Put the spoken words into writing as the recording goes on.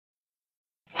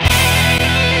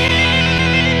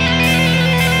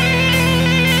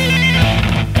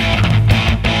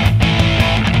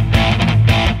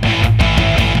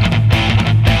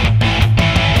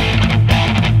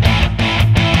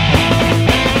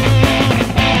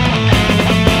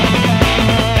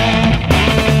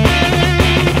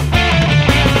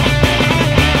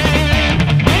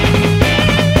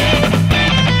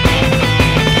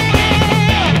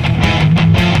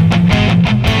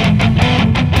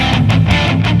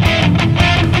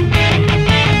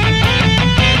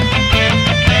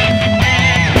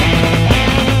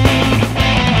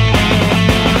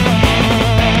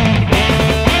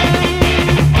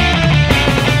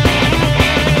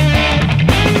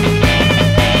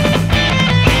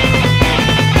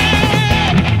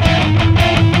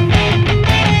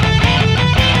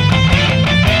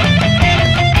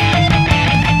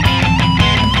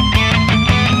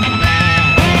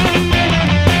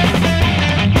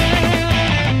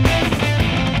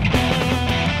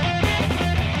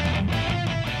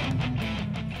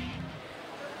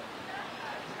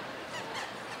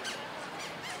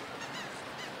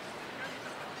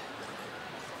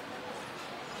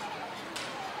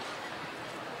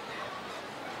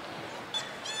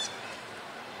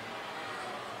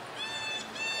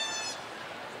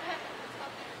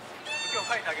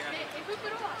書いてあげない。F プ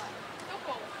ロはど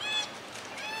こ？どう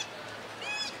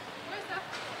した？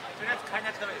とりあえず変え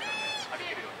ないとダメですよね。歩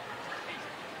けるように。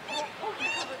大き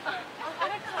な株。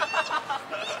あれか。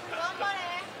頑張れ。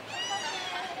い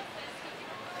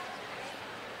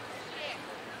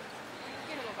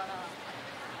けるのかな。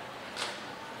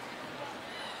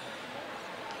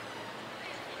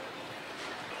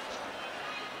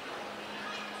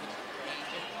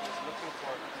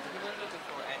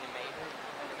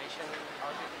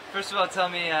First of all, tell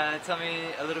me a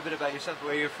little bit about yourself,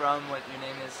 where you're from, what your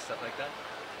name is, stuff like that.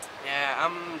 Yeah,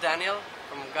 I'm Daniel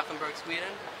from Gothenburg,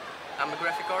 Sweden. I'm a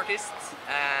graphic artist,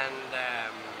 and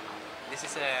this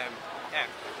is a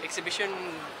exhibition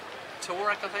tour,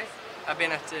 I can say. I've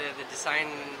been at the Design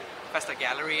Festa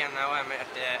gallery, and now I'm at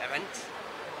the event.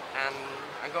 And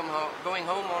I'm going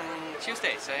home on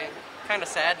Tuesday, so kind of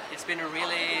sad. It's been a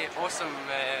really awesome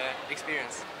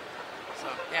experience. So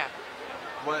yeah.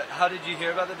 How did you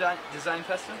hear about the Design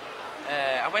Festa?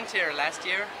 I went here last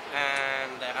year,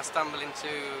 and I stumbled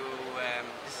into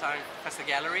Design Festa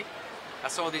gallery. I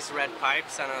saw these red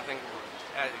pipes, and I think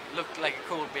it looked like a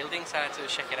cool building, so I had to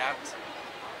check it out.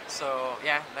 So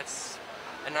yeah,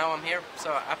 and now I'm here.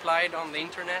 So I applied on the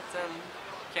internet and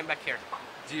came back here.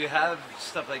 Do you have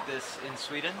stuff like this in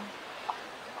Sweden?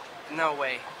 No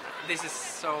way. This is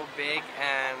so big,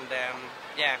 and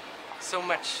yeah, so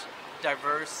much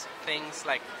diverse things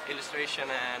like illustration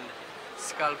and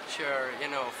sculpture, you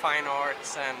know, fine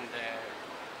arts and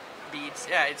beads.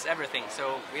 Yeah, it's everything.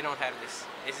 So we don't have this.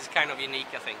 This is kind of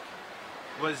unique, I think.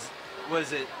 Was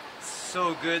it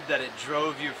so good that it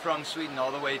drove you from Sweden all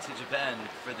the way to Japan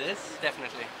for this?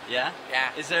 Definitely. Yeah?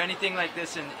 Yeah. Is there anything like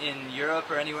this in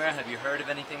Europe or anywhere? Have you heard of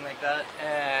anything like that?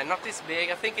 Not this big.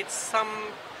 I think it's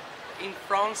in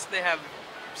France they have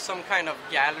some kind of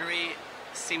gallery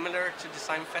similar to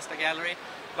Design Festa gallery,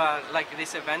 but like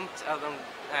this event,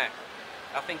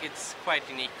 I think it's quite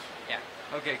unique. Yeah.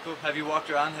 Okay, cool. Have you walked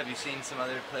around? Have you seen some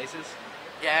other places?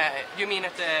 Yeah, you mean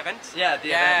at the event? Yeah, the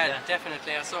event. Yeah,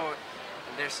 definitely. I saw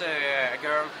there's a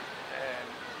girl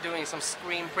doing some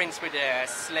screen prints with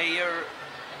Slayer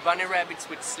bunny rabbits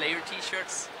with Slayer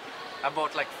t-shirts. I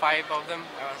bought like 5 of them.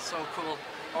 So cool.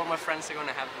 All my friends are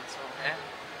gonna have them. So yeah.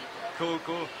 Cool,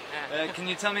 cool. Yeah. Can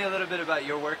you tell me a little bit about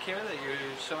your work here that you're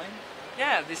showing?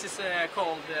 Yeah, this is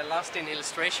called Lost in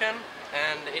Illustration,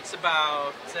 and it's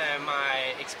about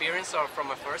my experience from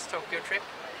my first Tokyo trip.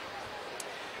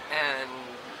 And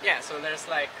yeah, so there's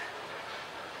like,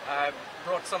 I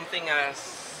brought something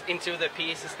into the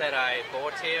pieces that I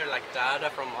bought here, like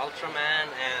Dada from Ultraman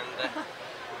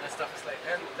and stuff.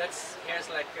 And here's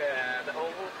like the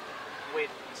oval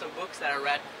with some books that I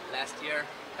read last year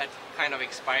that kind of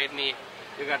inspired me.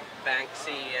 You got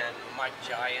Banksy and Mike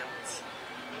Giant,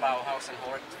 Bauhaus and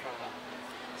Hort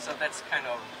so that's kind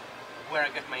of where I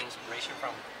got my inspiration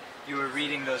from. You were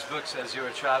reading those books as you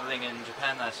were traveling in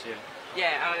Japan last year?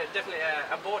 Yeah, definitely.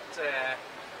 I bought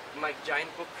Mike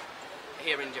Giant book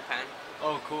here in Japan.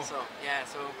 Oh, cool. So yeah,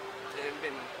 so it's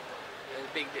been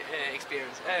a big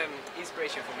experience,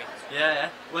 inspiration for me. Yeah, yeah.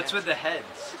 What's with the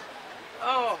heads?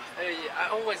 Oh, I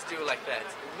always do like that.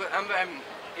 But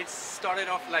it started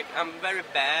off like I'm very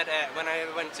bad at, when I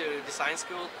went to design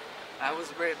school, I was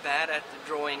very bad at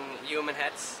drawing human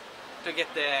heads to get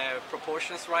the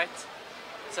proportions right.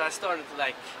 So I started to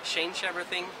like change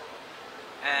everything,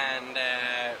 and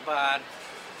but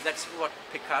that's what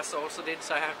Picasso also did.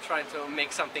 So I have tried to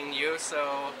make something new.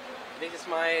 So this is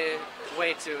my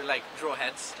way to like draw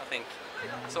heads, I think.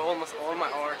 So almost all my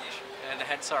art, the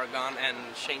heads are gone and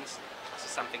changed to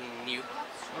something new.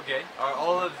 Okay. Are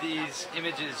all of these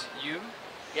images you?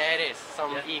 Yeah, it is.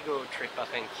 Some ego trip, I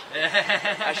think.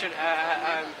 I should.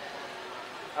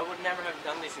 I would never have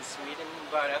done this in Sweden,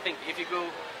 but I think if you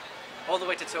go all the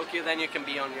way to Tokyo, then you can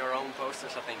be on your own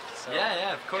posters, I think. So, yeah,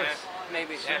 yeah, of course.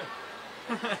 Maybe. Sure.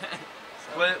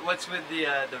 Yeah. What's with the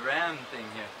ram thing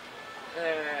here?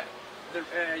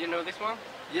 You know this one?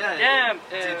 Yeah. Yeah.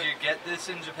 Did you get this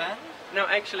in Japan? No,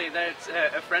 actually, that's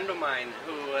a friend of mine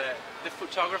who, the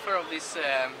photographer of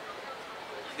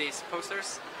these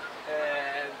posters.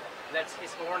 That's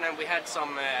his horn, and we had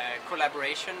some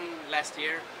collaboration last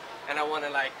year, and I want to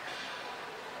like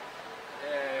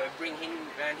bring him,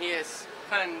 and he is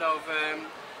kind of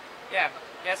yeah,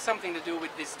 he has something to do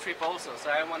with this trip also, so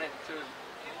I wanted to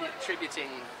be tributing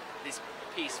this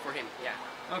piece for him.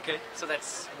 Yeah. Okay. So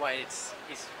that's why it's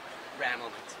his ram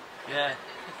on it. Yeah.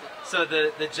 So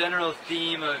the general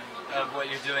theme of what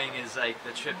you're doing is like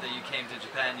the trip that you came to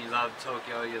Japan, you love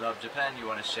Tokyo, you love Japan, you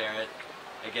want to share it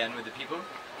again with the people?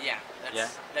 Yeah,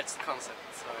 that's the concept,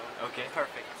 so okay.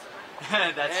 Perfect.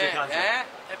 That's the concept. Yeah,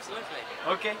 absolutely.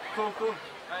 Okay, cool, cool.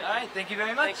 Alright, thank you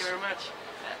very much. Thank you very much.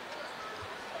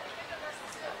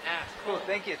 Yeah. Cool,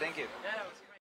 thank you, thank you. Yeah, that was good.